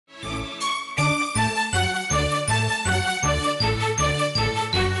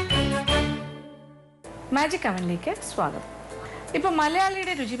Magic അവനിലേക്ക് സ്വാഗതം. ഇപ്പോൾ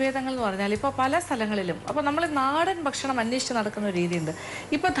മലയാളിയുടെ രുചിഭേദങ്ങൾ എന്ന് പറഞ്ഞാൽ ഇപ്പോൾ പല സ്ഥലങ്ങളിലും അപ്പോൾ നമ്മൾ നാടൻ ഭക്ഷണം അന്വേഷിച്ച് നടക്കുന്ന ഒരു രീതിയുണ്ട്.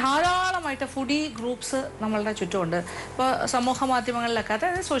 ഇപ്പോൾ ധാരാളമായിട്ട് ഫുഡി ഗ്രൂപ്പ്സ് നമ്മളുടെ ചുറ്റുമുണ്ട്. ഇപ്പോൾ സമൂഹ മാധ്യമങ്ങളിലൊക്കെ,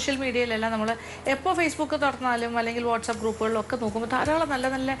 അതായത് സോഷ്യൽ മീഡിയയിലെല്ലാം നമ്മൾ എപ്പോൾ ഫേസ്ബുക്ക് തുറന്നാലും അല്ലെങ്കിൽ വാട്സപ്പ് ഗ്രൂപ്പുകളിലൊക്കെ നോക്കുമ്പോൾ ധാരാളം നല്ല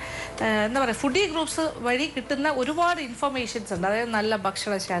നല്ല എന്താ പറയുക ഫുഡി ഗ്രൂപ്പ്സ് വഴി കിട്ടുന്ന ഒരുപാട് ഇൻഫർമേഷൻസ് ഉണ്ട്. അതായത് നല്ല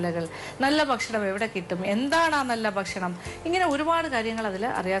ഭക്ഷണശാലകൾ, നല്ല ഭക്ഷണം എവിടെ കിട്ടും, എന്താണ് ആ നല്ല ഭക്ഷണം, ഇങ്ങനെ ഒരുപാട് കാര്യങ്ങൾ അതിൽ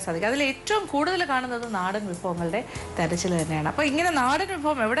അറിയാൻ സാധിക്കും. അതിൽ ഏറ്റവും കൂടുതൽ കാണുന്നത് നാടൻ വിഭവങ്ങളുടെ തെരച്ചിൽ തന്നെയാണ്. അപ്പോൾ ഇങ്ങനെ നാടൻ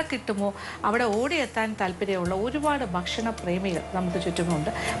വിഭവം എവിടെ കിട്ടുമോ അവിടെ ഓടിയെത്താൻ താല്പര്യമുള്ള ഒരുപാട് ഭക്ഷണ പ്രേമികൾ നമുക്ക് ചുറ്റുമുണ്ട്.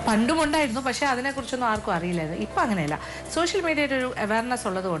 പണ്ടുമുണ്ടായിരുന്നു, പക്ഷേ അതിനെക്കുറിച്ചൊന്നും ആർക്കും അറിയില്ലായിരുന്നു. ഇപ്പം അങ്ങനെയല്ല. സോഷ്യൽ മീഡിയയുടെ ഒരു അവയർനെസ്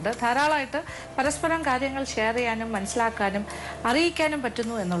ഉള്ളതുകൊണ്ട് ധാരാളമായിട്ട് പരസ്പരം കാര്യങ്ങൾ ഷെയർ ചെയ്യാനും മനസ്സിലാക്കാനും അറിയിക്കാനും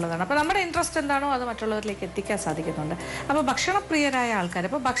പറ്റുന്നു എന്നുള്ളതാണ്. അപ്പോൾ നമ്മുടെ ഇൻട്രസ്റ്റ് എന്താണോ അത് മറ്റുള്ളവരിലേക്ക് എത്തിക്കാൻ സാധിക്കുന്നുണ്ട്. അപ്പോൾ ഭക്ഷണപ്രിയരായ ആൾക്കാർ,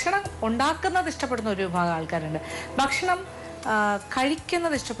 ഇപ്പോൾ ഭക്ഷണം ഉണ്ടാക്കുന്നത് ഇഷ്ടപ്പെടുന്ന ഒരു വിഭാഗം ആൾക്കാരുണ്ട്, ഭക്ഷണം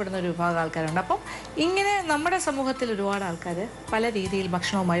കഴിക്കുന്നത് ഇഷ്ടപ്പെടുന്ന ഒരു വിഭാഗം ആൾക്കാരുണ്ട്. അപ്പം ഇങ്ങനെ നമ്മുടെ സമൂഹത്തിൽ ഒരുപാട് ആൾക്കാർ പല രീതിയിൽ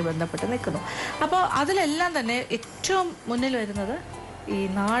ഭക്ഷണവുമായി ബന്ധപ്പെട്ട് നിൽക്കുന്നു. അപ്പോൾ അതിലെല്ലാം തന്നെ ഏറ്റവും മുന്നിൽ വരുന്നത് ഈ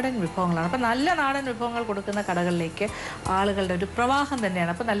നാടൻ വിഭവങ്ങളാണ്. അപ്പോൾ നല്ല നാടൻ വിഭവങ്ങൾ കൊടുക്കുന്ന കടകളിലേക്ക് ആളുകളുടെ ഒരു പ്രവാഹം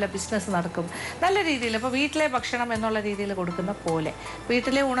തന്നെയാണ്. അപ്പോൾ നല്ല ബിസിനസ് നടക്കും നല്ല രീതിയിൽ. അപ്പോൾ വീട്ടിലെ ഭക്ഷണം എന്നുള്ള രീതിയിൽ കൊടുക്കുന്ന പോലെ,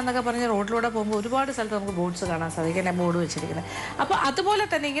 വീട്ടിലെ ഊണെന്നൊക്കെ പറഞ്ഞ് റോഡിലൂടെ പോകുമ്പോൾ ഒരുപാട് സ്ഥലത്ത് നമുക്ക് ബോർഡ്സ് കാണാൻ സാധിക്കും, എന്നെ ബോർഡ് വെച്ചിരിക്കുന്നത്. അപ്പോൾ അതുപോലെ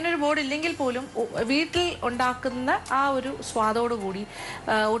തന്നെ ഇങ്ങനൊരു ബോർഡ് ഇല്ലെങ്കിൽ പോലും വീട്ടിൽ ഉണ്ടാക്കുന്ന ആ ഒരു സ്വാദോടുകൂടി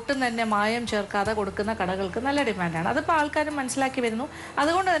ഒട്ടും തന്നെ മായം ചേർക്കാതെ കൊടുക്കുന്ന കടകൾക്ക് നല്ല ഡിമാൻഡാണ്. അതിപ്പോൾ ആൾക്കാരും മനസ്സിലാക്കി വരുന്നു.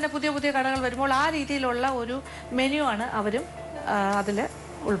 അതുകൊണ്ട് തന്നെ പുതിയ പുതിയ കടകൾ വരുമ്പോൾ ആ രീതിയിലുള്ള ഒരു മെനു ആണ് അവരും അതിൽ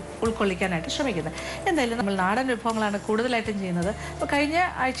ഉൾക്കൊള്ളിക്കാനായിട്ട് ശ്രമിക്കുന്നത്. എന്തായാലും നമ്മൾ നാടൻ വിഭവങ്ങളാണ് കൂടുതലായിട്ടും ചെയ്യുന്നത്. അപ്പോൾ കഴിഞ്ഞ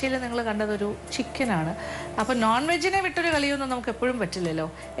ആഴ്ചയിൽ നിങ്ങൾ കണ്ടതൊരു ചിക്കനാണ്. അപ്പോൾ നോൺ വെജിനെ വിട്ടൊരു കളിയൊന്നും നമുക്ക് എപ്പോഴും പറ്റില്ലല്ലോ.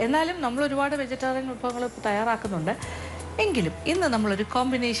 എന്നാലും നമ്മൾ ഒരുപാട് വെജിറ്റേറിയൻ വിഭവങ്ങൾ ഇപ്പോൾ തയ്യാറാക്കുന്നുണ്ട്. എങ്കിലും ഇന്ന് നമ്മളൊരു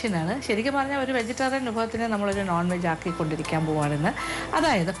കോമ്പിനേഷനാണ്. ശരിക്കും പറഞ്ഞാൽ ഒരു വെജിറ്റേറിയൻ വിഭവത്തിനെ നമ്മളൊരു നോൺ വെജ് ആക്കിക്കൊണ്ടിരിക്കാൻ പോവാണെന്ന്.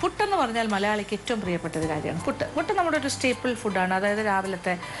 അതായത് പുട്ടെന്ന് പറഞ്ഞാൽ മലയാളിക്ക് ഏറ്റവും പ്രിയപ്പെട്ട ഒരു കാര്യമാണ്. പുട്ട് നമ്മുടെ ഒരു സ്റ്റേപ്പിൾ ഫുഡാണ്. അതായത്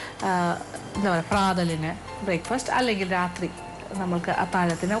രാവിലത്തെ എന്താ പറയുക പ്രാതലിന് ബ്രേക്ക്ഫാസ്റ്റ്, അല്ലെങ്കിൽ രാത്രി നമ്മൾക്ക്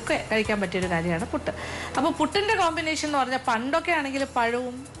അത്താഴത്തിനൊക്കെ കഴിക്കാൻ പറ്റിയൊരു കാര്യമാണ് പുട്ട്. അപ്പോൾ പുട്ടിൻ്റെ കോമ്പിനേഷൻ എന്ന് പറഞ്ഞാൽ പണ്ടൊക്കെ ആണെങ്കിൽ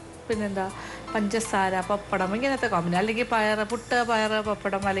പഴവും പിന്നെന്താ പഞ്ചസാര, പപ്പടം, ഇങ്ങനത്തെ കോമ്പിനേഷൻ, അല്ലെങ്കിൽ പുട്ട് പയറ്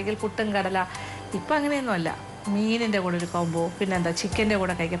പപ്പടം, അല്ലെങ്കിൽ പുട്ടും കടല. ഇപ്പം അങ്ങനെയൊന്നുമല്ല. മീനിൻ്റെ കൂടെ ഒരു കോംബോ, പിന്നെന്താ ചിക്കൻ്റെ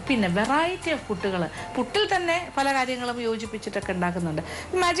കൂടെ കഴിക്കാം. പിന്നെ വെറൈറ്റി ഓഫ് പുട്ടുകൾ, പുട്ടിൽ തന്നെ പല കാര്യങ്ങളും യോജിപ്പിച്ചിട്ടൊക്കെ ഉണ്ടാക്കുന്നുണ്ട്.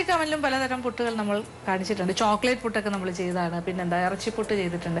 മാജിക് അവനിലും പലതരം പുട്ടുകൾ നമ്മൾ കാണിച്ചിട്ടുണ്ട്. ചോക്ലേറ്റ് പുട്ടൊക്കെ നമ്മൾ ചെയ്തതാണ്. പിന്നെന്താ ഇറച്ചിപ്പുട്ട്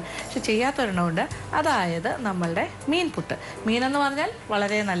ചെയ്തിട്ടുണ്ട്. പക്ഷെ ചെയ്യാത്തൊരെണ്ണമുണ്ട്, അതായത് നമ്മളുടെ മീൻ പുട്ട്. മീനെന്ന് പറഞ്ഞാൽ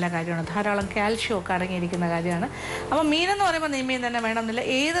വളരെ നല്ല കാര്യമാണ്, ധാരാളം കാൽഷ്യം ഒക്കെ അടങ്ങിയിരിക്കുന്ന കാര്യമാണ്. അപ്പോൾ മീനെന്ന് പറയുമ്പോൾ നെയ്മീൻ തന്നെ വേണമെന്നില്ല.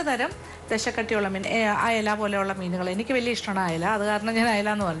 ഏത് തരം ദശക്കട്ടിയുള്ള മീൻ, അയല പോലെയുള്ള മീനുകൾ എനിക്ക് വലിയ ഇഷ്ടമാണ് അയല. അത് കാരണം ഞാൻ അയല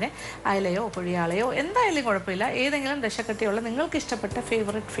എന്ന് പറഞ്ഞേ, അയലയോ പുഴിയാളയോ എന്തായാലും കുഴപ്പമില്ല. ഏതെങ്കിലും ദശക്കട്ടിയുള്ള നിങ്ങൾക്ക് ഇഷ്ടപ്പെട്ട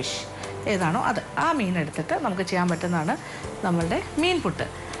ഫേവറേറ്റ് ഫിഷ് ഏതാണോ അത്, ആ മീൻ എടുത്തിട്ട് നമുക്ക് ചെയ്യാൻ പറ്റുന്നതാണ് നമ്മളുടെ മീൻ പുട്ട്.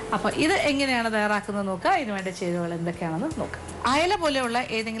 അപ്പോൾ ഇത് എങ്ങനെയാണ് തയ്യാറാക്കുന്നത് നോക്കുക. ഇതിന് വേണ്ട ചേരുവകൾ എന്തൊക്കെയാണെന്ന് നോക്കുക. അയല പോലെയുള്ള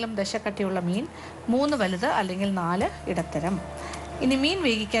ഏതെങ്കിലും ദശക്കട്ടിയുള്ള മീൻ 3 വലുത് അല്ലെങ്കിൽ 4 ഇടത്തരം. ഇനി മീൻ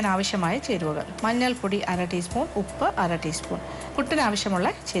വേവിക്കാൻ ആവശ്യമായ ചേരുവകൾ: മഞ്ഞൾപ്പൊടി 1/2 ടീസ്പൂൺ, ഉപ്പ് 1/2 ടീസ്പൂൺ. പുട്ടിനാവശ്യമുള്ള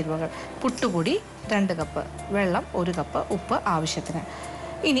ചേരുവകൾ: പുട്ടുപൊടി 2 കപ്പ്, വെള്ളം 1 കപ്പ്, ഉപ്പ് ആവശ്യത്തിന്.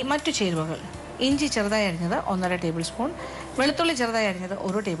 ഇനി മറ്റു ചേരുവകൾ: ഇഞ്ചി ചെറുതായി അരിഞ്ഞത് 1/2 ടേബിൾ സ്പൂൺ, വെളുത്തുള്ളി ചെറുതായി അരിഞ്ഞത്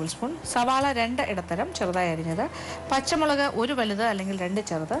 1 ടേബിൾ സ്പൂൺ, സവാള 2 ഇടത്തരം ചെറുതായി അരിഞ്ഞത്, പച്ചമുളക് 1 വലുത് അല്ലെങ്കിൽ 2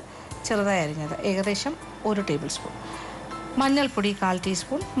 ചെറുത് ചെറുതായി അരിഞ്ഞത് ഏകദേശം 1 ടേബിൾ സ്പൂൺ, മഞ്ഞൾപ്പൊടി 1/4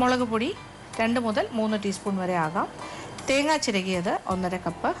 ടീസ്പൂൺ, മുളക് പൊടി 2 മുതൽ 3 ടീസ്പൂൺ വരെ ആകാം, തേങ്ങ ചിരകിയത് 1/2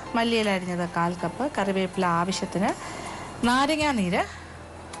 കപ്പ്, മല്ലിയില അരിഞ്ഞത് 1/4 കപ്പ്, കറിവേപ്പില ആവശ്യത്തിന്, നാരങ്ങാ നീര്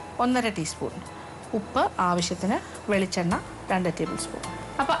 1/2 ടീസ്പൂൺ, ഉപ്പ് ആവശ്യത്തിന്, വെളിച്ചെണ്ണ 2 ടേബിൾ സ്പൂൺ.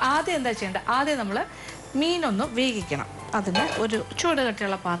 അപ്പോൾ ആദ്യം എന്താ ചെയ്യേണ്ടത്? ആദ്യം നമ്മൾ മീനൊന്ന് വേവിക്കണം. അതിന് ഒരു ചൂട്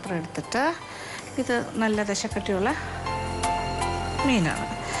കട്ടിയുള്ള പാത്രം എടുത്തിട്ട്, ഇത് നല്ല ദശക്കട്ടിയുള്ള മീനാണ്.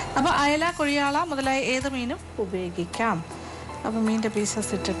 അപ്പോൾ അയല, കൊഴിയാള മുതലായ ഏത് മീനും ഉപയോഗിക്കാം. അപ്പോൾ മീനിൻ്റെ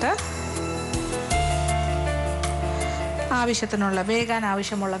പീസസ് ഇട്ടിട്ട് ആവശ്യത്തിനുള്ള വേകാൻ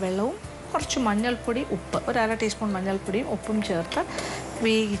ആവശ്യമുള്ള വെള്ളവും കുറച്ച് മഞ്ഞൾപ്പൊടി, ഉപ്പ് 1/2 ടീസ്പൂൺ മഞ്ഞൾപ്പൊടിയും ഉപ്പും ചേർത്ത്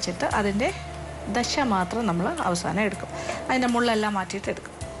വേവിച്ചിട്ട് അതിൻ്റെ ദശ മാത്രം നമ്മൾ അവസാനം എടുക്കും. അതിൻ്റെ മുള്ളെല്ലാം മാറ്റിയിട്ട്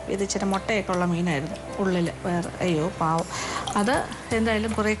എടുക്കും. ഇത് ഇച്ചിരി മുട്ടയൊക്കെ ഉള്ള മീനായിരുന്നു ഉള്ളിൽ, വേറെ അയ്യോ പാവം, അത്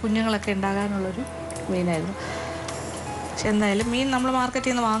എന്തായാലും കുറേ കുഞ്ഞുങ്ങളൊക്കെ ഉണ്ടാകാനുള്ളൊരു മീനായിരുന്നു. പക്ഷെ എന്തായാലും മീൻ നമ്മൾ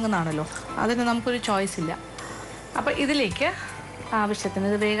മാർക്കറ്റിൽ നിന്ന് വാങ്ങുന്നതാണല്ലോ, അതിന് നമുക്കൊരു ചോയ്സ് ഇല്ല. അപ്പോൾ ഇതിലേക്ക് ആവശ്യത്തിന്,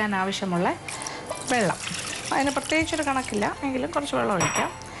 ഇത് വേകാൻ ആവശ്യമുള്ള വെള്ളം, അതിന് പ്രത്യേകിച്ചൊരു കണക്കില്ല എങ്കിലും കുറച്ച് വെള്ളം ഒഴിക്കാം.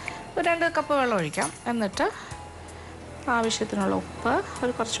 2 കപ്പ് വെള്ളം ഒഴിക്കാം. എന്നിട്ട് ആവശ്യത്തിനുള്ള ഉപ്പ്,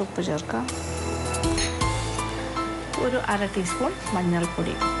 കുറച്ച് ഉപ്പ് ചേർക്കാം, 1/2 ടീസ്പൂൺ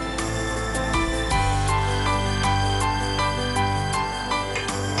മഞ്ഞൾപ്പൊടി,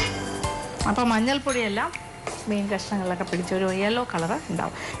 അപ്പോൾ മഞ്ഞൾപ്പൊടിയെല്ലാം മീൻ കഷ്ണങ്ങളിലൊക്കെ പിടിച്ച ഒരു യെല്ലോ കളർ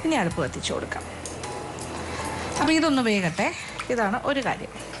ഉണ്ടാവും. ഇനി അടുപ്പ് കത്തിച്ച് കൊടുക്കാം. അപ്പോൾ ഇതൊന്ന് വേകട്ടെ. ഇതാണ് ഒരു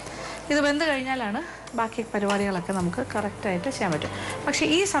കാര്യം. ഇത് വെന്ത് കഴിഞ്ഞാലാണ് ബാക്കി പരിപാടികളൊക്കെ നമുക്ക് കറക്റ്റായിട്ട് ചെയ്യാൻ പറ്റും. പക്ഷേ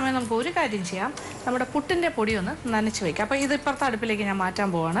ഈ സമയം നമുക്ക് ഒരു കാര്യം ചെയ്യാം, നമ്മുടെ പുട്ടിൻ്റെ പൊടി ഒന്ന് നനച്ച് വയ്ക്കാം. അപ്പോൾ ഇത് ഇപ്പുറത്തെ അടുപ്പിലേക്ക് ഞാൻ മാറ്റാൻ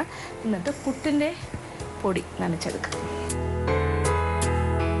പോവാണ്. എന്നിട്ട് പുട്ടിൻ്റെ പൊടി നനച്ചെടുക്കാം.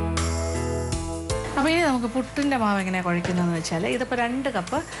 അപ്പോൾ ഇനി നമുക്ക് പുട്ടിൻ്റെ മാവ് എങ്ങനെയാണ് കുഴയ്ക്കുന്നതെന്ന് വെച്ചാൽ, ഇതിപ്പോൾ 2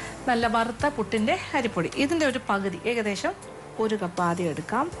 കപ്പ് നല്ല വറുത്ത പുട്ടിൻ്റെ അരിപ്പൊടി, ഇതിൻ്റെ ഒരു പകുതി ഏകദേശം 1 കപ്പ് ആദ്യം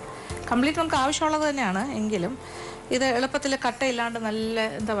എടുക്കാം. കംപ്ലീറ്റ് നമുക്ക് ആവശ്യമുള്ളത് തന്നെയാണ്, എങ്കിലും ഇത് എളുപ്പത്തിൽ കട്ടയില്ലാണ്ട് നല്ല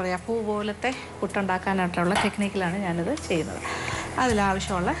എന്താ പറയുക പൂ പോലത്തെ പുട്ടുണ്ടാക്കാനായിട്ടുള്ള ടെക്നിക്കിലാണ് ഞാനിത് ചെയ്യുന്നത്.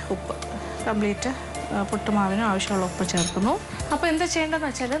 അതിലാവശ്യമുള്ള ഉപ്പ്, കംപ്ലീറ്റ് പുട്ടുമാവിനും ആവശ്യമുള്ള ഉപ്പ് ചേർക്കുന്നു. അപ്പോൾ എന്താ ചെയ്യേണ്ടതെന്ന്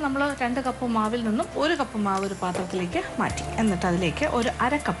വെച്ചാൽ, നമ്മൾ 2 കപ്പ് മാവിൽ നിന്നും 1 കപ്പ് മാവ് ഒരു പാത്രത്തിലേക്ക് മാറ്റി, എന്നിട്ട് അതിലേക്ക് ഒരു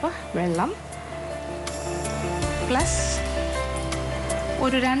 1/2 കപ്പ് വെള്ളം പ്ലസ്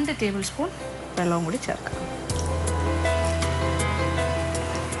ഒരു 2 ടേബിൾ സ്പൂൺ വെള്ളവും കൂടി ചേർക്കാം.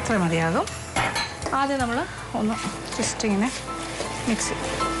 ഇത്ര മതിയാകും. ആദ്യം നമ്മൾ ഒന്ന് ജസ്റ്റ് ഇങ്ങനെ മിക്സ് ചെയ്യും.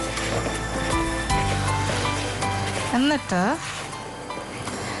 എന്നിട്ട്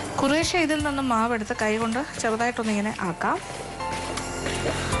കുറേശ്ശെ ഇതിൽ നിന്നും മാവെടുത്ത് കൈ കൊണ്ട് ചെറുതായിട്ടൊന്നിങ്ങനെ ആക്കാം.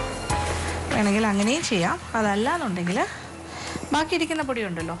 വേണമെങ്കിൽ അങ്ങനെയും ചെയ്യാം. അതല്ല എന്നുണ്ടെങ്കിൽ ബാക്കി ഇരിക്കുന്ന പൊടി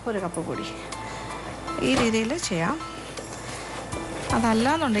ഉണ്ടല്ലോ, 1 കപ്പ് പൊടി, ഈ രീതിയിൽ ചെയ്യാം. അതല്ല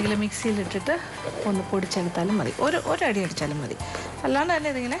എന്നുണ്ടെങ്കിൽ മിക്സിയിലിട്ടിട്ട് ഒന്ന് പൊടിച്ചെടുത്താലും മതി, ഒരു അടി അടിച്ചാലും മതി. അല്ലാണ്ട് തന്നെ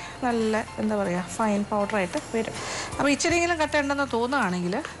ഇതിങ്ങനെ നല്ല എന്താ പറയുക ഫൈൻ പൗഡറായിട്ട് വരും. അപ്പോൾ ഇച്ചിരിയെങ്കിലും കട്ട ഉണ്ടെന്ന്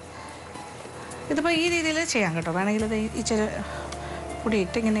തോന്നുകയാണെങ്കിൽ ഇതിപ്പോൾ ഈ രീതിയിൽ ചെയ്യാം കേട്ടോ. വേണമെങ്കിൽ ഇത് ഇച്ചിരി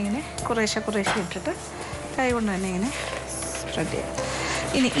പൊടിയിട്ട് ഇങ്ങനെ കുറേശ്ശെ ഇട്ടിട്ട് കൈ കൊണ്ട് തന്നെ ഇങ്ങനെ സ്പ്രെഡ് ചെയ്യാം.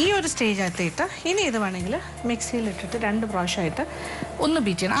 ഇനി ഈ ഒരു സ്റ്റേജ് എത്തിയിട്ട് ഇനി ഇത് വേണമെങ്കിൽ മിക്സിയിലിട്ടിട്ട് 2 പ്രാവശ്യമായിട്ട് ഒന്ന്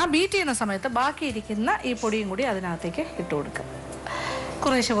ബീറ്റ് ചെയ്യണം. ആ ബീറ്റ് ചെയ്യുന്ന സമയത്ത് ബാക്കി ഇരിക്കുന്ന ഈ പൊടിയും കൂടി അതിനകത്തേക്ക് ഇട്ട് കൊടുക്കുക.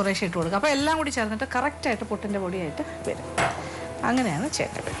 കുറേശ്ശെ ഇട്ട് കൊടുക്കുക. അപ്പോൾ എല്ലാം കൂടി ചേർന്നിട്ട് കറക്റ്റായിട്ട് പുട്ടിൻ്റെ പൊടിയായിട്ട് വരും. അങ്ങനെയാണ്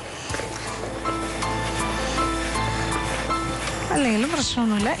ചെയ്യേണ്ടത്. അല്ലെങ്കിലും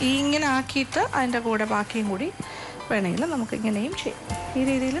പ്രശ്നമൊന്നുമില്ല. ഇങ്ങനെ ആക്കിയിട്ട് അതിൻ്റെ കൂടെ ബാക്കിയും കൂടി വേണമെങ്കിൽ നമുക്ക് ഇങ്ങനെയും ചെയ്യാം, ഈ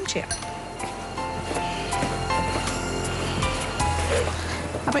രീതിയിലും ചെയ്യാം.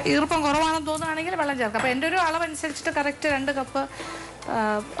 അപ്പോൾ ഈർപ്പം കുറവാണെന്ന് തോന്നുകയാണെങ്കിൽ വെള്ളം ചേർക്കാം. അപ്പോൾ എൻ്റെ ഒരു അളവനുസരിച്ചിട്ട് കറക്റ്റ് 2 കപ്പ്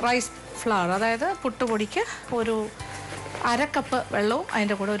റൈസ് ഫ്ലവർ, അതായത് പുട്ടുപൊടിക്ക് ഒരു 1/2 കപ്പ് വെള്ളവും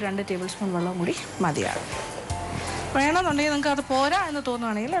അതിൻ്റെ കൂടെ ഒരു 2 ടേബിൾ സ്പൂൺ വെള്ളവും കൂടി മതിയാകും. വേണമെന്നുണ്ടെങ്കിൽ നിങ്ങൾക്ക് അത് പോരാ എന്ന്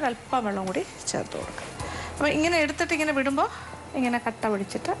തോന്നുകയാണെങ്കിൽ ഒരല്പം വെള്ളം കൂടി ചേർത്ത് കൊടുക്കുക. അപ്പോൾ ഇങ്ങനെ എടുത്തിട്ട് ഇങ്ങനെ വിടുമ്പോൾ ഇങ്ങനെ കട്ട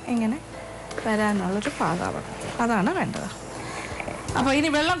പിടിച്ചിട്ട് ഇങ്ങനെ വരാനുള്ളൊരു പാകമാണ്, അതാണ് വേണ്ടത്. അപ്പോൾ ഇനി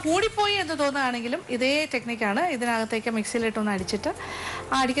വെള്ളം കൂടിപ്പോയി എന്ന് തോന്നുകയാണെങ്കിലും ഇതേ ടെക്നിക്കാണ്. ഇതിനകത്തേക്ക് മിക്സിയിലിട്ടൊന്ന് അടിച്ചിട്ട്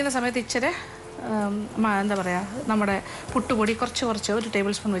ആ അടിക്കുന്ന സമയത്ത് ഇച്ചിരി എന്താ പറയുക നമ്മുടെ പുട്ടുപൊടി കുറച്ച് 1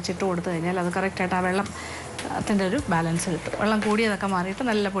 ടേബിൾ സ്പൂൺ വെച്ചിട്ട് കൊടുത്തു കഴിഞ്ഞാൽ അത് കറക്റ്റായിട്ട് ആ വെള്ളത്തിൻ്റെ ഒരു ബാലൻസ് കിട്ടും. വെള്ളം കൂടിയതൊക്കെ മാറിയിട്ട്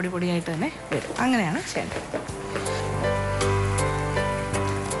നല്ല പൊടിയായിട്ട് തന്നെ വരും. അങ്ങനെയാണ് ചെയ്യേണ്ടത്.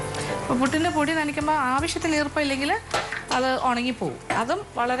 അപ്പോൾ പുട്ടിൻ്റെ പൊടി നനയ്ക്കുമ്പോൾ ആവശ്യത്തിന് ഈർപ്പമില്ലെങ്കിൽ അത് ഉണങ്ങിപ്പോവും. അതും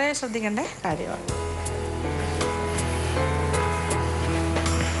വളരെ ശ്രദ്ധിക്കേണ്ട കാര്യമാണ്.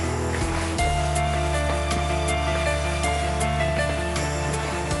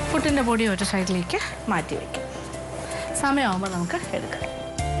 പുട്ടിൻ്റെ പൊടി ഒരു സൈഡിലേക്ക് മാറ്റി വയ്ക്കും. സമയമാകുമ്പോൾ നമുക്ക് എടുക്കാം.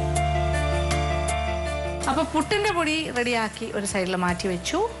 അപ്പോൾ പുട്ടിൻ്റെ പൊടി റെഡിയാക്കി ഒരു സൈഡിൽ മാറ്റി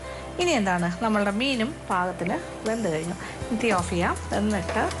വെച്ചു. ഇനി എന്താണ്, നമ്മളുടെ മീനും പാകത്തിന് വെന്ത് കഴിഞ്ഞു. തീ ഓഫ് ചെയ്യാം.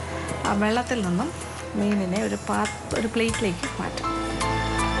 എന്നിട്ട് ആ വെള്ളത്തിൽ നിന്നും മീനിനെ ഒരു പ്ലേറ്റിലേക്ക് മാറ്റാം.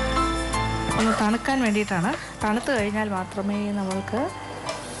 ഒന്ന് തണുക്കാൻ വേണ്ടിയിട്ടാണ്. തണുത്ത് കഴിഞ്ഞാൽ മാത്രമേ നമ്മൾക്ക്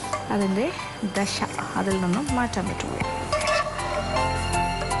അതിൻ്റെ ദശ അതിൽ നിന്നും മാറ്റാൻ പറ്റുള്ളൂ.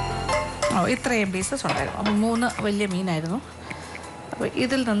 ഇത്രയും പീസസ് ഉണ്ടായിരുന്നു. അപ്പോൾ 3 വലിയ മീനായിരുന്നു. അപ്പോൾ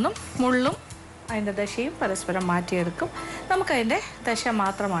ഇതിൽ നിന്നും മുള്ളും അതിൻ്റെ ദശയും പരസ്പരം മാറ്റിയെടുക്കും. നമുക്കതിൻ്റെ ദശ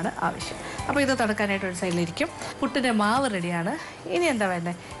മാത്രമാണ് ആവശ്യം. അപ്പോൾ ഇത് തടുക്കാനായിട്ട് ഒരു സൈഡിലിരിക്കും. പുട്ടിൻ്റെ മാവ് റെഡിയാണ്. ഇനി എന്താ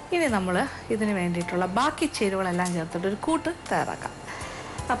വേണ്ടത്? ഇനി നമ്മൾ ഇതിന് വേണ്ടിയിട്ടുള്ള ബാക്കി ചേരുവകളെല്ലാം ചേർത്തിട്ട് ഒരു കൂട്ട് തയ്യാറാക്കാം.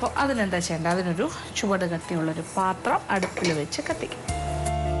 അപ്പോൾ അതിനെന്താ ചെയ്യേണ്ടത്? അതിനൊരു ചുവട് കട്ടിയുള്ളൊരു പാത്രം അടുപ്പിൽ വെച്ച് കത്തിക്കും.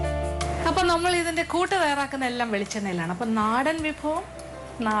 അപ്പോൾ നമ്മൾ ഇതിൻ്റെ കൂട്ട് തയ്യാറാക്കുന്ന എല്ലാം വെളിച്ചെണ്ണയിലാണ്. അപ്പോൾ നാടൻ വിഭവം,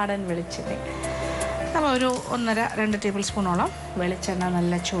 നാടൻ വെളിച്ചെണ്ണ. അപ്പോൾ ഒരു 1.5-2 ടേബിൾ സ്പൂണോളം വെളിച്ചെണ്ണ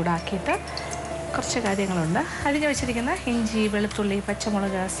നല്ല ചൂടാക്കിയിട്ട് കുറച്ച് കാര്യങ്ങളുണ്ട്. അരിഞ്ഞ് വെച്ചിരിക്കുന്ന ഇഞ്ചി, വെളുത്തുള്ളി,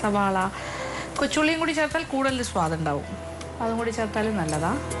 പച്ചമുളക്, സവാള, കൊച്ചുള്ളിയും കൂടി ചേർത്താൽ കൂടുതൽ സ്വാദുണ്ടാവും. അതും കൂടി ചേർത്താലും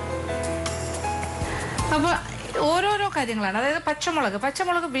നല്ലതാണ്. അപ്പോൾ ഓരോരോ കാര്യങ്ങളാണ്. അതായത്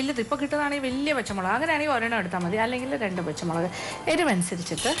പച്ചമുളക് വലുത് ഇപ്പോൾ കിട്ടുന്നതാണെങ്കിൽ വലിയ പച്ചമുളക്, അങ്ങനെയാണെങ്കിൽ ഒരെണ്ണം എടുത്താൽ മതി, അല്ലെങ്കിൽ 2 പച്ചമുളക്.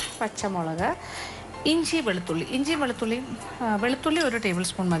 എരിവനുസരിച്ചിട്ട് പച്ചമുളക്, ഇഞ്ചി, വെളുത്തുള്ളിയും വെളുത്തുള്ളി 1 ടേബിൾ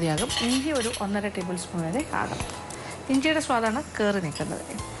സ്പൂൺ മതിയാകും. ഇഞ്ചി ഒരു 1.5 ടേബിൾ സ്പൂൺ വരെ ആകും. ഇഞ്ചിയുടെ സ്വാദാണ് കയറി നിൽക്കുന്നത്.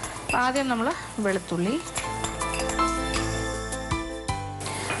 ആദ്യം നമ്മൾ വെളുത്തുള്ളി,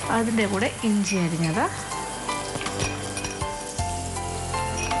 അതിൻ്റെ കൂടെ ഇഞ്ചി അരിഞ്ഞത്,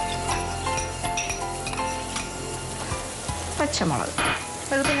 പച്ചമുളക്.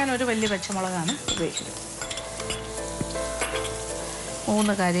 ഇതിപ്പോൾ ഞാൻ ഒരു വലിയ പച്ചമുളകാണ് ഉപയോഗിക്കുന്നത്.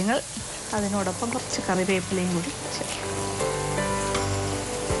 3 കാര്യങ്ങൾ. അതിനോടൊപ്പം കുറച്ച് കറിവേപ്പിലയും കൂടി ചേർക്കും.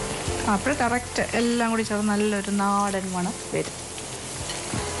 അപ്പോൾ കറക്റ്റ് എല്ലാം കൂടി ചേർന്ന് നല്ലൊരു നാടൻ മണം വരും.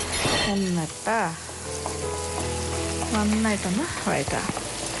 എന്നിട്ട് നന്നായിട്ടൊന്ന് വഴറ്റാം.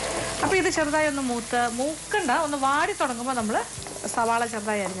 അപ്പോൾ ഇത് ചെറുതായി ഒന്ന് മൂക്കണ്ട, ഒന്ന് വാടി തുടങ്ങുമ്പോൾ നമ്മൾ സവാള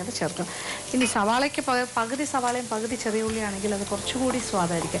ചെറുതായി അരിഞ്ഞത് ചേർക്കും. ഇനി സവാളയ്ക്ക് പകുതി സവാളയും പകുതി ചെറിയ ഉള്ളിയാണെങ്കിൽ അത് കുറച്ചുകൂടി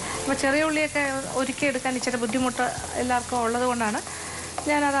സ്വാദായിരിക്കും. അപ്പോൾ ചെറിയ ഉള്ളിയൊക്കെ ഒരുക്കിയെടുക്കാൻ ഇച്ചിരി ബുദ്ധിമുട്ട് എല്ലാവർക്കും ഉള്ളത് കൊണ്ടാണ്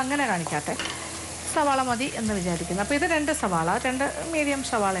ഞാനത് അങ്ങനെ കാണിക്കാട്ടെ. സവാള മതി എന്ന് വിചാരിക്കുന്നു. അപ്പോൾ ഇത് 2 സവാള, 2 മീഡിയം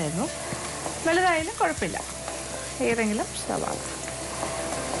സവാളയായിരുന്നു. വലുതായാലും കുഴപ്പമില്ല, ഏതെങ്കിലും സവാള,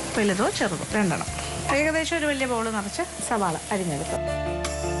 വലുതോ ചെറുതോ 2 ഏകദേശം ഒരു വലിയ ബൗൾ നിറച്ച് സവാള അരിഞ്ഞെടുക്കും.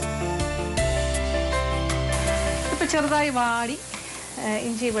 ഇപ്പോൾ ചെറുതായി വാടി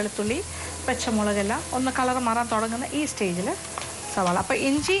ഇഞ്ചി വെളുത്തുള്ളി പച്ചമുളകെല്ലാം ഒന്ന് കളർ മാറാൻ തുടങ്ങുന്ന ഈ സ്റ്റേജിൽ സവാള. അപ്പോൾ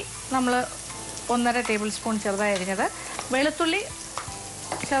ഇഞ്ചി നമ്മൾ 1.5 ടേബിൾ സ്പൂൺ ചെറുതായി അരിഞ്ഞത്, വെളുത്തുള്ളി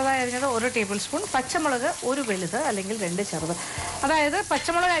ചെറുതായി അരിഞ്ഞത് 1 ടേബിൾ സ്പൂൺ, പച്ചമുളക് 1 വലുത് അല്ലെങ്കിൽ 2 ചെറുത്. അതായത്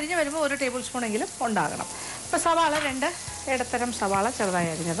പച്ചമുളക് അരിഞ്ഞ് വരുമ്പോൾ 1 ടേബിൾ സ്പൂണെങ്കിലും ഉണ്ടാകണം. ഇപ്പോൾ സവാള 2 ഇടത്തരം സവാള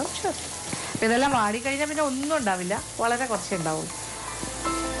ചെറുതായി അരിഞ്ഞതും ചേർത്ത്. ഇതെല്ലാം വാടിക്കഴിഞ്ഞാൽ പിന്നെ ഒന്നും ഉണ്ടാവില്ല, വളരെ കുറച്ചേ ഉണ്ടാവുള്ളൂ.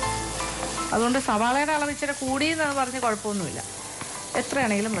 അതുകൊണ്ട് സവാളയുടെ അളവ് ഇച്ചിരി കൂടിയെന്ന് പറഞ്ഞ് കുഴപ്പമൊന്നുമില്ല.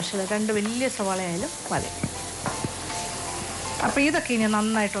 എത്രയാണെങ്കിലും പക്ഷേ 2 വലിയ സവാളയായാലും മതി. അപ്പോൾ ഇതൊക്കെ ഇനി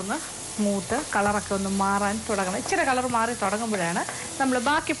നന്നായിട്ടൊന്ന് മൂത്ത് കളറൊക്കെ ഒന്ന് മാറാൻ തുടങ്ങണം. ഇച്ചിരി കളർ മാറി തുടങ്ങുമ്പോഴാണ് നമ്മൾ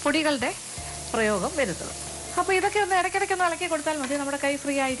ബാക്കി പൊടികളുടെ പ്രയോഗം വരുന്നത്. അപ്പോൾ ഇതൊക്കെ ഒന്ന് ഇടയ്ക്കിടയ്ക്കൊന്ന് ഇളക്കി കൊടുത്താൽ മതി. നമ്മുടെ കൈ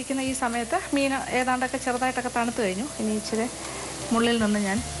ഫ്രീ ആയിരിക്കുന്ന ഈ സമയത്ത് മീൻ ഏതാണ്ടൊക്കെ ചെറുതായിട്ടൊക്കെ തണുത്ത് കഴിഞ്ഞു. ഇനി ഇച്ചിരി മുള്ളിൽ നിന്ന്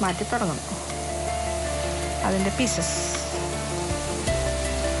ഞാൻ മാറ്റി തുടങ്ങുന്നു അതിൻ്റെ പീസസ്.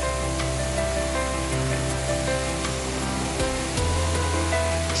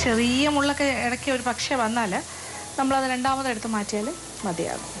 ചെറിയ മുള്ളൊക്കെ ഇടയ്ക്ക് ഒരു പക്ഷേ വന്നാൽ നമ്മളത് 2ാമത് എടുത്ത് മാറ്റിയാലും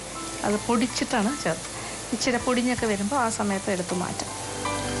മതിയാകും. അത് പൊടിച്ചിട്ടാണ് ചേർത്ത്. ഇച്ചിരി പൊടിഞ്ഞൊക്കെ വരുമ്പോൾ ആ സമയത്ത് എടുത്ത് മാറ്റാം.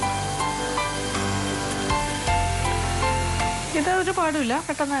 ഇതൊരു പാടുമില്ല,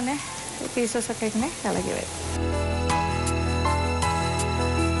 പെട്ടെന്ന് തന്നെ പീസസൊക്കെ ഇങ്ങനെ ഇളകി വരും.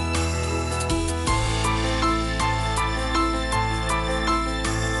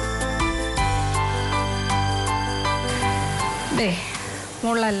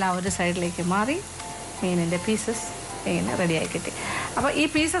 മുള്ളെല്ലാം ഒരു സൈഡിലേക്ക് മാറി മീനിൻ്റെ പീസസ് ഇങ്ങനെ റെഡിയായി കിട്ടി. അപ്പോൾ ഈ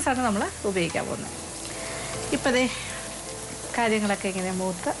പീസസാണ് നമ്മൾ ഉപയോഗിക്കാൻ പോകുന്നത്. ഇപ്പോൾ കാര്യങ്ങളൊക്കെ ഇങ്ങനെ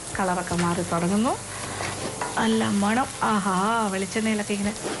മൂത്ത് കളറൊക്കെ മാറി തുടങ്ങുന്നു. നല്ല മണം, ആഹാ, വെളിച്ചെണ്ണയിലൊക്കെ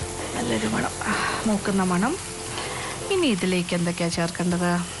ഇങ്ങനെ നല്ലൊരു മണം, മൂക്കുന്ന മണം. ഇനി ഇതിലേക്ക് എന്തൊക്കെയാണ്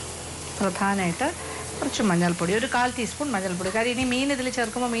ചേർക്കേണ്ടത്? പ്രധാനമായിട്ട് കുറച്ച് മഞ്ഞൾപ്പൊടി, ഒരു 1/4 ടീസ്പൂൺ മഞ്ഞൾപ്പൊടി. കാര്യം ഇനി മീൻ ഇതിൽ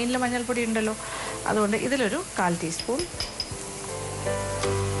ചേർക്കുമ്പോൾ മീനിൽ മഞ്ഞൾപ്പൊടി ഉണ്ടല്ലോ, അതുകൊണ്ട് ഇതിലൊരു 1/4 ടീസ്പൂൺ.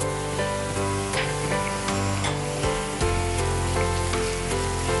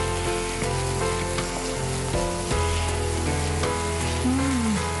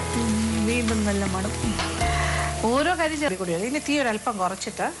 വീണ്ടും നല്ല മണം. ഓരോ കാര്യം കൂടി. ഇനി തീ ഒരല്പം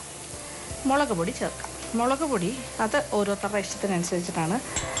കുറച്ചിട്ട് മുളക് പൊടി ചേർക്കാം. മുളക് പൊടി അത് ഓരോരുത്തരുടെ ഇഷ്ടത്തിനനുസരിച്ചിട്ടാണ്.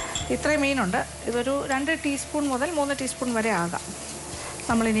 ഇത്രയും മീനുണ്ട്, ഇതൊരു 2 ടീസ്പൂൺ മുതൽ 3 ടീസ്പൂൺ വരെ ആകാം.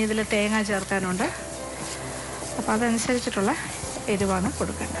 നമ്മളിനി ഇതിൽ തേങ്ങ ചേർക്കാനുണ്ട്. അപ്പോൾ അതനുസരിച്ചിട്ടുള്ള എരിവാണ്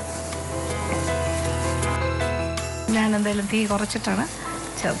കൊടുക്കേണ്ടത്. ഞാൻ എന്തായാലും തീ കുറച്ചിട്ടാണ്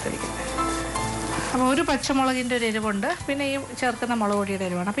ചേർത്തിരിക്കുന്നത്. അപ്പോൾ ഒരു പച്ചമുളകിൻ്റെ ഒരു എരിവുണ്ട്, പിന്നെ ഈ ചേർക്കുന്ന മുളക് പൊടിയുടെ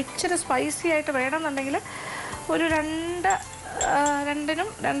എരിവാണ്. അപ്പോൾ ഇച്ചിരി സ്പൈസി ആയിട്ട് വേണമെന്നുണ്ടെങ്കിൽ ഒരു 2, 2നും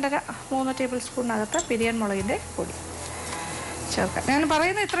 2.5, 3 ടേബിൾ സ്പൂണിനകത്ത് പിരിയൻ മുളകിൻ്റെ പൊടി ചേർക്കാം. ഞാൻ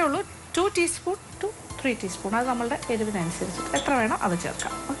പറയുന്നത് ഇത്രയേ ഉള്ളൂ. 2 ടീസ്പൂൺ ടു 3 ടീസ്പൂൺ, അത് നമ്മളുടെ എരിവിനനുസരിച്ച് എത്ര വേണം അത്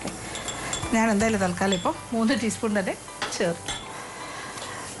ചേർക്കാം. ഓക്കെ, ഞാൻ എന്തായാലും തൽക്കാലം ഇപ്പോൾ 3 ടീസ്പൂൺ തന്നെ ചേർക്കും.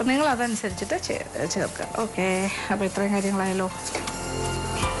 അപ്പോൾ നിങ്ങൾ അതനുസരിച്ചിട്ട് ചേർക്കുക. ഓക്കെ, അപ്പോൾ ഇത്രയും കാര്യങ്ങളായല്ലോ.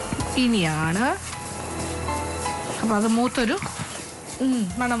 ഇനിയാണ് അപ്പോൾ അത് മൂത്തൊരു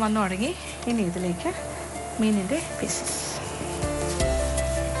മണം വന്നു തുടങ്ങി. ഇനി ഇതിലേക്ക് മീനിൻ്റെ പീസസ്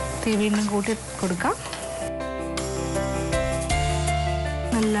തീ വീണ്ടും കൂട്ടി കൊടുക്കാം.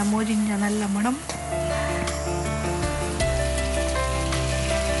 നല്ല മൊരിഞ്ഞ നല്ല മണം.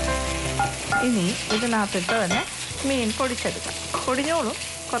 ഇനി ഇതിനകത്തിട്ട് തന്നെ മീൻ പൊടിച്ചെടുക്കാം. പൊടിഞ്ഞോളും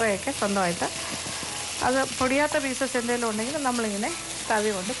കുറേയൊക്കെ സ്വന്തമായിട്ട്. അത് പൊടിയാത്ത പീസസ് എന്തെങ്കിലും ഉണ്ടെങ്കിൽ നമ്മളിങ്ങനെ തവി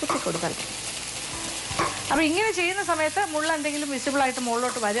കൊണ്ട് കുത്തിക്കൊടുക്കാം. അപ്പോൾ ഇങ്ങനെ ചെയ്യുന്ന സമയത്ത് മുള്ള എന്തെങ്കിലും വിസിബിളായിട്ട്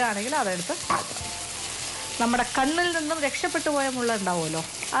മുകളിലോട്ട് വരികയാണെങ്കിൽ അതെടുത്ത് മാറ്റണം. നമ്മുടെ കണ്ണിൽ നിന്നും രക്ഷപ്പെട്ടു പോയ മുള്ള ഉണ്ടാവുമല്ലോ,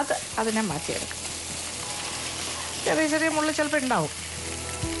 അതിനെ മാറ്റിയെടുക്കും. ചെറിയ ചെറിയ മുള്ള ചിലപ്പോൾ ഉണ്ടാവും.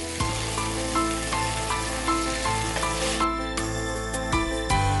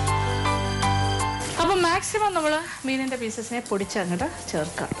 അപ്പോൾ മാക്സിമം നമ്മൾ മീനിൻ്റെ പീസസിനെ പൊടിച്ച് അങ്ങോട്ട്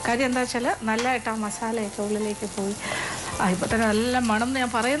ചേർക്കുക. കാര്യം എന്താ വെച്ചാൽ നല്ലതായിട്ട് ആ മസാലയൊക്കെ ഉള്ളിലേക്ക് പോയി ഇപ്പോൾ തന്നെ നല്ല മണം ഞാൻ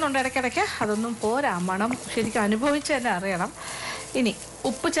പറയുന്നുണ്ട് ഇടയ്ക്കിടയ്ക്ക്. അതൊന്നും പോരാ, മണം ശരിക്കും അനുഭവിച്ച് തന്നെ അറിയണം. ഇനി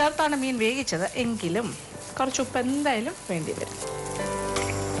ഉപ്പ് ചേർത്താണ് മീൻ വേവിച്ചത് എങ്കിലും കുറച്ച് ഉപ്പ് എന്തായാലും വേണ്ടി വരും.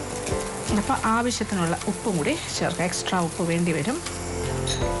 അപ്പോൾ ആവശ്യത്തിനുള്ള ഉപ്പും കൂടി ചേർക്കുക. എക്സ്ട്രാ ഉപ്പ് വേണ്ടി വരും.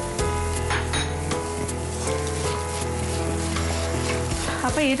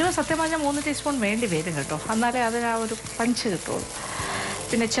 അപ്പോൾ എരിവ് സത്യം പറഞ്ഞാൽ 3 ടീസ്പൂൺ വേണ്ടി വരും കേട്ടോ, എന്നാലേ അതിന് ആ ഒരു പഞ്ച് കിട്ടുള്ളൂ.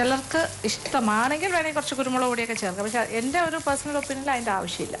 പിന്നെ ചിലർക്ക് ഇഷ്ടമാണെങ്കിൽ വേണമെങ്കിൽ കുറച്ച് കുരുമുളക് പൊടിയൊക്കെ ചേർക്കാം. പക്ഷേ എൻ്റെ ഒരു പേഴ്സണൽ ഒപ്പീനിയനിൽ അതിൻ്റെ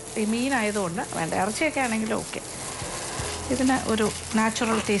ആവശ്യമില്ല. ഈ മീനായതുകൊണ്ട് വേണ്ട. ഇറച്ചിയൊക്കെ ആണെങ്കിലും ഓക്കെ. ഇതിന് ഒരു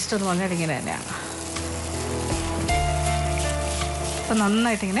നാച്ചുറൽ ടേസ്റ്റ് എന്ന് പറഞ്ഞാൽ ഇങ്ങനെ തന്നെയാണ്. അപ്പോൾ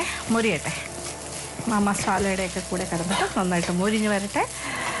നന്നായിട്ടിങ്ങനെ മൊരിയട്ടെ. ആ മസാലയുടെയൊക്കെ കൂടെ കിടന്നിട്ട് നന്നായിട്ട് മൊരിഞ്ഞ് വരട്ടെ.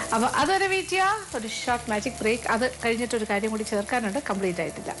 അപ്പോൾ അതൊരു വെയിറ്റ് ചെയ്യുക. ഒരു ഷോർട്ട് മാജിക് ബ്രേക്ക്. അത് കഴിഞ്ഞിട്ടൊരു കാര്യം കൂടി ചേർക്കാനുണ്ട്, കംപ്ലീറ്റ്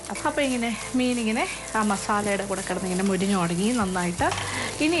ആയിട്ടില്ല. അപ്പോൾ ഇങ്ങനെ മീനിങ്ങനെ ആ മസാലയുടെ കൂടെ കിടന്നിങ്ങനെ മുരിഞ്ഞു തുടങ്ങി നന്നായിട്ട്.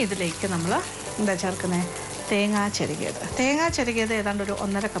 ഇനി ഇതിലേക്ക് നമ്മൾ എന്താ ചേർക്കുന്നത്? തേങ്ങാ ചിരകിയത്. തേങ്ങാ ചിരകിയത് ഏതാണ്ട് ഒരു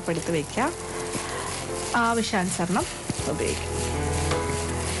 1.5 കപ്പ് എടുത്ത് വയ്ക്കുക. ആവശ്യാനുസരണം ഉപയോഗിക്കും.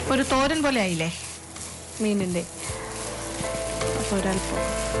 ഒരു തോരൻ പോലെ ആയില്ലേ മീനിൻ്റെ. അപ്പോൾ ഒരല്പം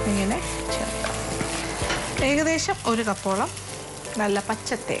ഇങ്ങനെ ചേർക്കാം. ഏകദേശം 1 കപ്പോളം നല്ല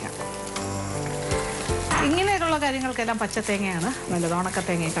പച്ചത്തേങ്ങ. ഇങ്ങനെയുള്ള കാര്യങ്ങൾക്കെല്ലാം പച്ചത്തേങ്ങയാണ് നല്ലത്,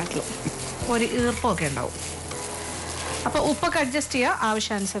 ഉണക്കത്തേങ്ങയെക്കാട്ടിലും. ഒരു ഈർപ്പമൊക്കെ ഉണ്ടാവും. അപ്പോൾ ഉപ്പൊക്കെ അഡ്ജസ്റ്റ് ചെയ്യുക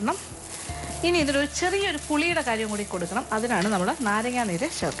ആവശ്യാനുസരണം. ഇനി ഇതിലൊരു ചെറിയൊരു പുളിയുടെ കാര്യം കൂടി കൊടുക്കണം. അതിനാണ് നമ്മൾ നാരങ്ങാനീര്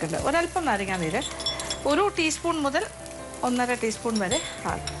ചേർക്കേണ്ടത്. ഒരല്പം നാരങ്ങാനീര് 1 ടീസ്പൂൺ മുതൽ 1.5 ടീസ്പൂൺ വരെ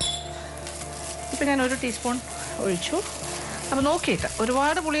ആകും. ഇപ്പം ഞാൻ 1 ടീസ്പൂൺ ഒഴിച്ചു. അപ്പോൾ നോക്കിയിട്ട്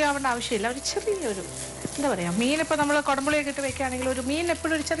ഒരുപാട് പുളിയാവേണ്ട ആവശ്യമില്ല. ഒരു ചെറിയൊരു എന്താ പറയുക, മീനിപ്പോൾ നമ്മൾ കുടംപുളിയൊക്കെ ഇട്ട് വെക്കുകയാണെങ്കിൽ ഒരു മീൻ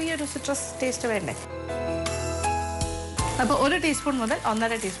എപ്പോഴും ഒരു ചെറിയൊരു സിട്രസ് ടേസ്റ്റ് വേണ്ടേ. അപ്പോൾ 1 ടീസ്പൂൺ മുതൽ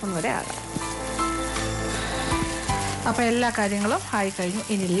 1.5 ടീസ്പൂൺ വരെ ആകാം. അപ്പോൾ എല്ലാ കാര്യങ്ങളും ആയിക്കഴിഞ്ഞു.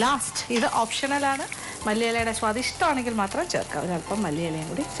 ഇനി ലാസ്റ്റ്, ഇത് ഓപ്ഷണലാണ്. മല്ലിയിലയുടെ സ്വാദിഷ്ടമാണെങ്കിൽ മാത്രം ചേർക്കാം. ഒരല്പം മല്ലിയിലയും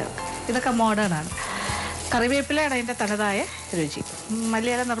കൂടി ചേർക്കാം. ഇതൊക്കെ മോഡേൺ ആണ്. കറിവേപ്പിലയാണ് അതിൻ്റെ തനതായ രുചി.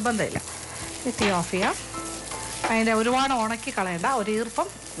 മല്ലിയില നിർബന്ധമില്ല. തീ ഓഫ് ചെയ്യാം. അതിൻ്റെ ഒരുപാട് ഉണക്കി കളയേണ്ട, ഒരു ഈർപ്പം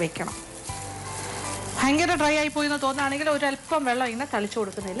വെക്കണം. ഭയങ്കര ഡ്രൈ ആയി പോയി എന്ന് തോന്നുകയാണെങ്കിൽ ഒരല്പം വെള്ളം ഇങ്ങനെ തളിച്ചു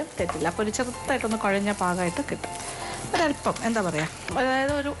കൊടുക്കുന്നതിലും തെറ്റില്ല. അപ്പോൾ ഒരു ചെറുതായിട്ടൊന്ന് കുഴഞ്ഞ പാകമായിട്ട് കിട്ടും. ഒരല്പം എന്താ പറയുക,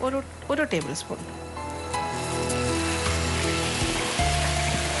 അതായത് ഒരു ടേബിൾ സ്പൂൺ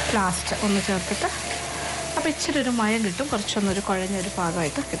ലാസ്റ്റ് ഒന്ന് ചേർത്തിട്ട് അപ്പോൾ ഇച്ചിരി ഒരു മയം കിട്ടും. കുറച്ചൊന്നൊരു കുഴഞ്ഞൊരു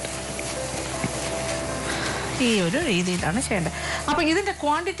പാകമായിട്ട് കിട്ടും. ഈ ഒരു രീതിയിലാണ് ചെയ്യേണ്ടത്. അപ്പോൾ ഇതിൻ്റെ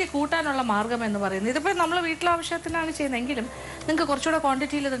ക്വാണ്ടിറ്റി കൂട്ടാനുള്ള മാർഗ്ഗം എന്ന് പറയുന്നത്, ഇതിപ്പോൾ നമ്മൾ വീട്ടിലാവശ്യത്തിനാണ് ചെയ്യുന്നതെങ്കിലും നിങ്ങൾക്ക് കുറച്ചുകൂടെ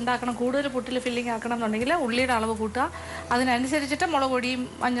ക്വാണ്ടിറ്റിയിൽ ഇത് ഉണ്ടാക്കണം, കൂടുതൽ പുട്ടിൽ ഫില്ലിംഗ് ആക്കണം എന്നുണ്ടെങ്കിൽ ഉള്ളിയുടെ അളവ് കൂട്ടുക. അതിനനുസരിച്ചിട്ട് മുളക് പൊടിയും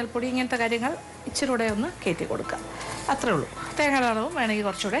മഞ്ഞൾപ്പൊടി ഇങ്ങനത്തെ കാര്യങ്ങൾ ഇച്ചിരി കൂടെ ഒന്ന് കയറ്റി കൊടുക്കുക. അത്രേ ഉള്ളൂ. തേങ്ങയുടെ അളവും വേണമെങ്കിൽ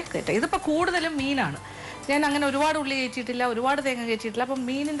കുറച്ചുകൂടെ കയറ്റുക. ഇതിപ്പോൾ കൂടുതലും മീനാണ്. ഞാൻ അങ്ങനെ ഒരുപാട് ഉള്ളി കയറ്റിയിട്ടില്ല, ഒരുപാട് തേങ്ങ കയറ്റിയിട്ടില്ല. അപ്പം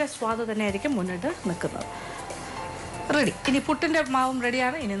മീനിൻ്റെ സ്വാദ് തന്നെയായിരിക്കും മുന്നിട്ട് നിൽക്കുന്നത്. റെഡി. ഇനി പുട്ടിൻ്റെ മാവും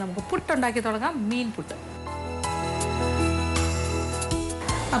റെഡിയാണ്. ഇനി നമുക്ക് പുട്ടുണ്ടാക്കി തുടങ്ങാം. മീൻ പുട്ട്.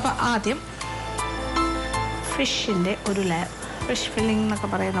 അപ്പോൾ ആദ്യം ഫിഷിൻ്റെ ഒരു ലെയർ, ഫിഷ് ഫില്ലിംഗ് എന്നൊക്കെ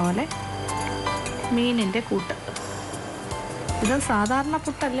പറയുന്ന പോലെ മീനിൻ്റെ കൂട്ട്. ഇത് സാധാരണ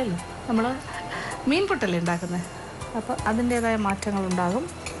പുട്ടല്ലല്ലോ, നമ്മൾ മീൻ പുട്ടല്ലേ ഉണ്ടാക്കുന്നത്. അപ്പോൾ അതിൻ്റേതായ മാറ്റങ്ങളുണ്ടാകും.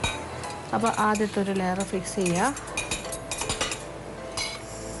 അപ്പോൾ ആദ്യത്തെ ഒരു ലെയർ ഫിക്സ് ചെയ്യുക.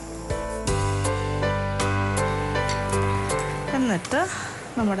 എന്നിട്ട്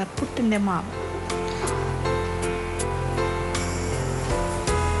നമ്മുടെ പുട്ടിൻ്റെ മാവ്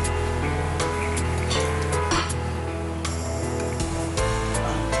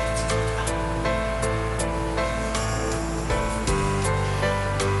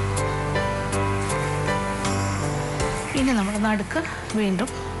ഇനി നമ്മൾ നടുക്ക് വീണ്ടും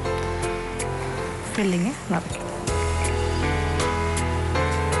ഫില്ലിങ് നിറയ്ക്കും.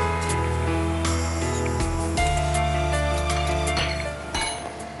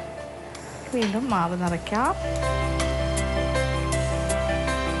 വീണ്ടും മാവ് നിറയ്ക്കാം.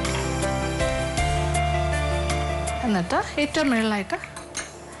 എന്നിട്ട് ഏറ്റവും മുകളിലായിട്ട്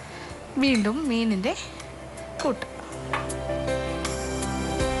വീണ്ടും മീനിൻ്റെ കൂട്ട്.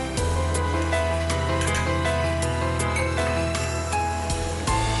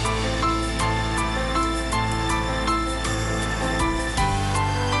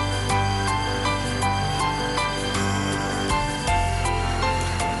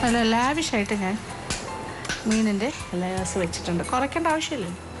 നല്ല ലാവിഷായിട്ട് ഞാൻ മീനിൻ്റെ ലെയേഴ്സ് വെച്ചിട്ടുണ്ട്. കുറയ്ക്കേണ്ട ആവശ്യമില്ല.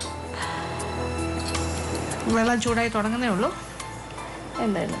 വെള്ളം ചൂടായി തുടങ്ങുന്നേ ഉള്ളൂ.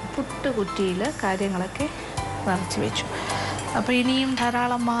 എന്തായാലും പുട്ട് കുറ്റിയിൽ കാര്യങ്ങളൊക്കെ നിറച്ച് വെച്ചു. അപ്പോൾ ഇനിയും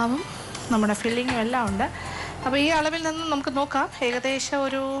ധാരാളം മാവും നമ്മുടെ ഫില്ലിങ്ങും എല്ലാം ഉണ്ട്. അപ്പോൾ ഈ അളവിൽ നിന്ന് നമുക്ക് നോക്കാം. ഏകദേശം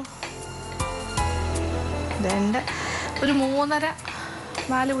ഒരു ഇതെൻ്റെ ഒരു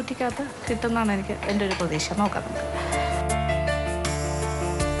 3.5-4 കുറ്റിക്കകത്ത് കിട്ടുന്നതാണ് എൻ്റെ ഒരു പ്രതീക്ഷ. നോക്കാം നമുക്ക്.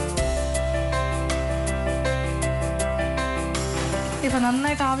 ഇപ്പം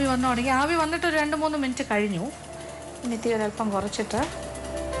നന്നായിട്ട് ആവി വന്നു തുടങ്ങി. ആവി വന്നിട്ട് ഒരു 2-3 മിനിറ്റ് കഴിഞ്ഞു. ഇനി തീ ഒരല്പം കുറച്ചിട്ട്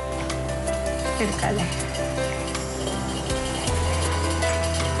എടുക്കാം അല്ലേ.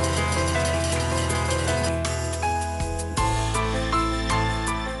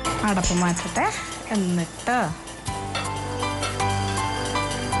 അടപ്പ് മാറ്റട്ടെ. എന്നിട്ട്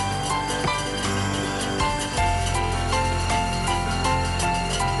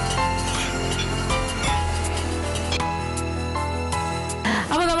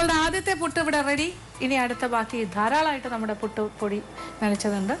അപ്പോൾ നമ്മളുടെ ആദ്യത്തെ പുട്ട് ഇവിടെ റെഡി. ഇനി അടുത്ത ബാക്കി ധാരാളമായിട്ട് നമ്മുടെ പുട്ട് പൊടി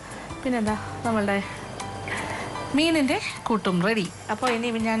നനച്ചതുണ്ട്. പിന്നെന്താ നമ്മളുടെ മീനിൻ്റെ കൂട്ടും റെഡി. അപ്പോൾ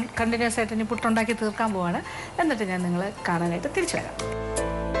ഇനി ഞാൻ കണ്ടിന്യൂസ് ആയിട്ട് ഇനി പുട്ടുണ്ടാക്കി തീർക്കാൻ പോവാണ്. എന്നിട്ട് ഞാൻ നിങ്ങളെ കാണാനായിട്ട് തിരിച്ചു വരാം.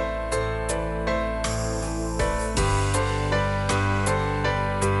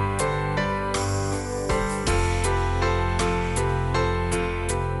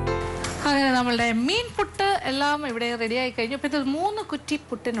 അങ്ങനെ നമ്മളുടെ മീൻ പുട്ട് എല്ലാം ഇവിടെ റെഡിയായി കഴിഞ്ഞു. ഇപ്പോൾ ഇത് 3 കുറ്റി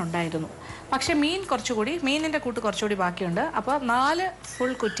പുട്ടിനുണ്ടായിരുന്നു. പക്ഷേ മീനിൻ്റെ കൂട്ട് കുറച്ചുകൂടി ബാക്കിയുണ്ട്. അപ്പോൾ 4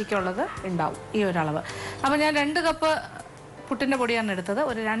 ഫുൾ കുറ്റിക്കുള്ളത് ഉണ്ടാവും ഈ ഒരളവ്. അപ്പോൾ ഞാൻ 2 കപ്പ് പുട്ടിൻ്റെ പൊടിയാണ് എടുത്തത്.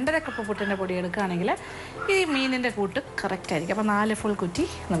 ഒരു 2.5 കപ്പ് പുട്ടിൻ്റെ പൊടി എടുക്കുകയാണെങ്കിൽ ഈ മീനിൻ്റെ കൂട്ട് കറക്റ്റ് ആയിരിക്കും. അപ്പോൾ 4 ഫുൾ കുറ്റി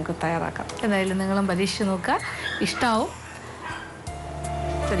നമുക്ക് തയ്യാറാക്കാം. എന്തായാലും നിങ്ങളും പരീക്ഷിച്ച് നോക്കുക. ഇഷ്ടമാവും.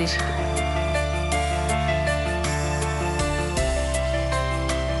 പരീക്ഷിക്കും.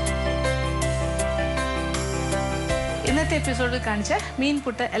 ഇന്നത്തെ എപ്പിസോഡിൽ കാണിച്ച മീൻ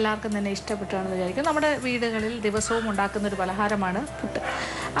പുട്ട് എല്ലാവർക്കും തന്നെ ഇഷ്ടപ്പെട്ടാണെന്ന് വിചാരിക്കും. നമ്മുടെ വീടുകളിൽ ദിവസവും ഉണ്ടാക്കുന്നൊരു പലഹാരമാണ് പുട്ട്.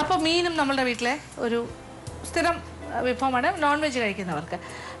 അപ്പോൾ മീനും നമ്മുടെ വീട്ടിലെ ഒരു സ്ഥിരം വിഭവമാണ് നോൺ വെജ് കഴിക്കുന്നവർക്ക്.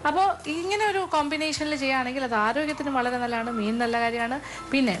 അപ്പോൾ ഇങ്ങനെ ഒരു കോമ്പിനേഷനിൽ ചെയ്യുകയാണെങ്കിൽ അത് ആരോഗ്യത്തിന് വളരെ നല്ലതാണ്. മീൻ നല്ല കാര്യമാണ്.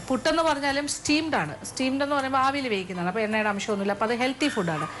 പിന്നെ പുട്ടെന്ന് പറഞ്ഞാലും സ്റ്റീംഡാണ്. സ്റ്റീംഡ് എന്ന് പറയുമ്പോൾ ആവിയിൽ വേവിക്കുന്നതാണ്. അപ്പോൾ എണ്ണയുടെ അംശമൊന്നുമില്ല. അപ്പോൾ അത് ഹെൽത്തി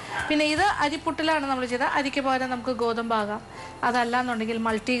ഫുഡാണ്. പിന്നെ ഇത് അരിപ്പുട്ടിലാണ് നമ്മൾ ചെയ്തത്. അരിക്ക് പകരം നമുക്ക് ഗോതമ്പാകാം, അതല്ലാന്നുണ്ടെങ്കിൽ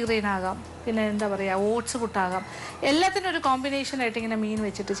മൾട്ടിഗ്രെയിൻ ആകാം, പിന്നെ എന്താ പറയുക ഓട്സ് പുട്ടാകാം. എല്ലാത്തിനും ഒരു കോമ്പിനേഷനായിട്ട് ഇങ്ങനെ മീൻ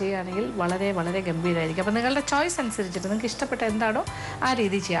വെച്ചിട്ട് ചെയ്യുകയാണെങ്കിൽ വളരെ വളരെ ഗംഭീരമായിരിക്കും. അപ്പോൾ നിങ്ങളുടെ ചോയ്സ് അനുസരിച്ചിട്ട് നിങ്ങൾക്ക് ഇഷ്ടപ്പെട്ട എന്താണോ ആ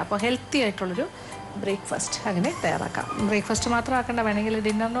രീതി ചെയ്യാം. അപ്പോൾ ഹെൽത്തി ആയിട്ടുള്ളൊരു ബ്രേക്ക്ഫാസ്റ്റ് അങ്ങനെ തയ്യാറാക്കാം. ബ്രേക്ക്ഫാസ്റ്റ് മാത്രം ആക്കേണ്ട, വേണമെങ്കിൽ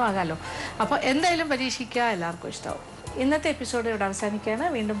ഡിന്നറിനും ആകാമല്ലോ. അപ്പോൾ എന്തായാലും പരീക്ഷിക്കുക, എല്ലാവർക്കും ഇഷ്ടമാവും. ഇന്നത്തെ എപ്പിസോഡ് ഇവിടെ അവസാനിക്കുകയാണ്.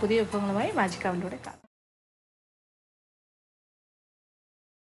 വീണ്ടും പുതിയ വിഭവങ്ങളുമായി മാജിക് അവനിലൂടെ കാണാം.